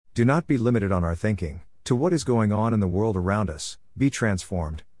Do not be limited on our thinking, to what is going on in the world around us, be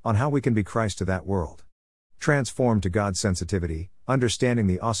transformed, on how we can be Christ to that world. Transformed to God's sensitivity, understanding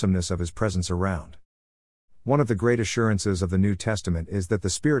the awesomeness of His presence around. One of the great assurances of the New Testament is that the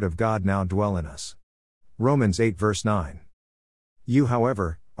Spirit of God now dwell in us. Romans 8 verse 9. You,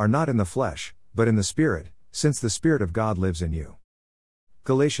 however, are not in the flesh, but in the Spirit, since the Spirit of God lives in you.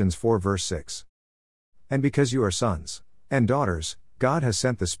 Galatians 4 verse 6. And because you are sons and daughters, God has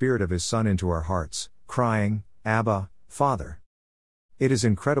sent the Spirit of His Son into our hearts, crying, Abba, Father. It is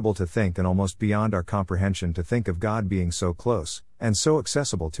incredible to think and almost beyond our comprehension to think of God being so close, and so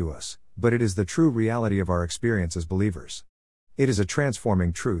accessible to us, but it is the true reality of our experience as believers. It is a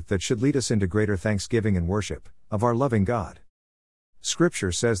transforming truth that should lead us into greater thanksgiving and worship of our loving God.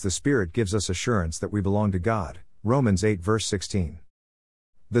 Scripture says the Spirit gives us assurance that we belong to God, Romans 8 verse 16.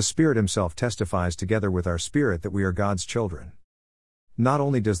 The Spirit Himself testifies together with our spirit that we are God's children. Not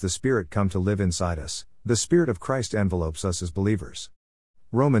only does the Spirit come to live inside us, the Spirit of Christ envelopes us as believers.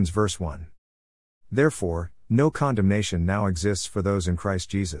 Romans verse 1. Therefore, no condemnation now exists for those in Christ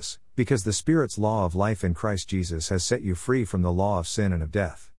Jesus, because the Spirit's law of life in Christ Jesus has set you free from the law of sin and of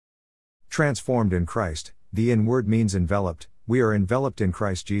death. Transformed in Christ, the in word means enveloped, we are enveloped in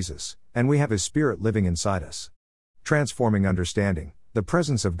Christ Jesus, and we have His Spirit living inside us. Transforming understanding, the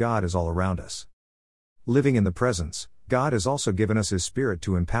presence of God is all around us. Living in the presence, God has also given us His Spirit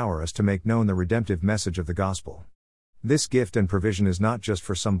to empower us to make known the redemptive message of the gospel. This gift and provision is not just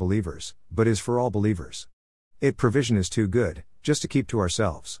for some believers, but is for all believers. Provision is too good, just to keep to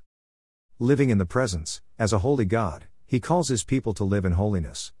ourselves. Living in the presence, as a holy God, He calls His people to live in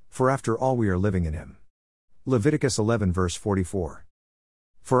holiness, for after all we are living in Him. Leviticus 11 verse 44.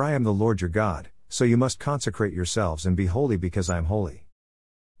 For I am the Lord your God, so you must consecrate yourselves and be holy because I am holy.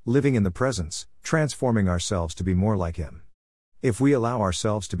 Living in the presence, transforming ourselves to be more like Him. If we allow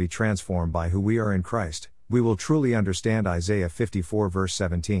ourselves to be transformed by who we are in Christ, we will truly understand Isaiah 54 verse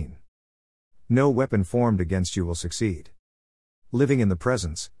 17. No weapon formed against you will succeed. Living in the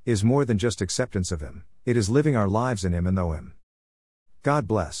presence is more than just acceptance of Him, it is living our lives in Him and through Him. God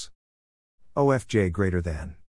bless. OFJ greater than.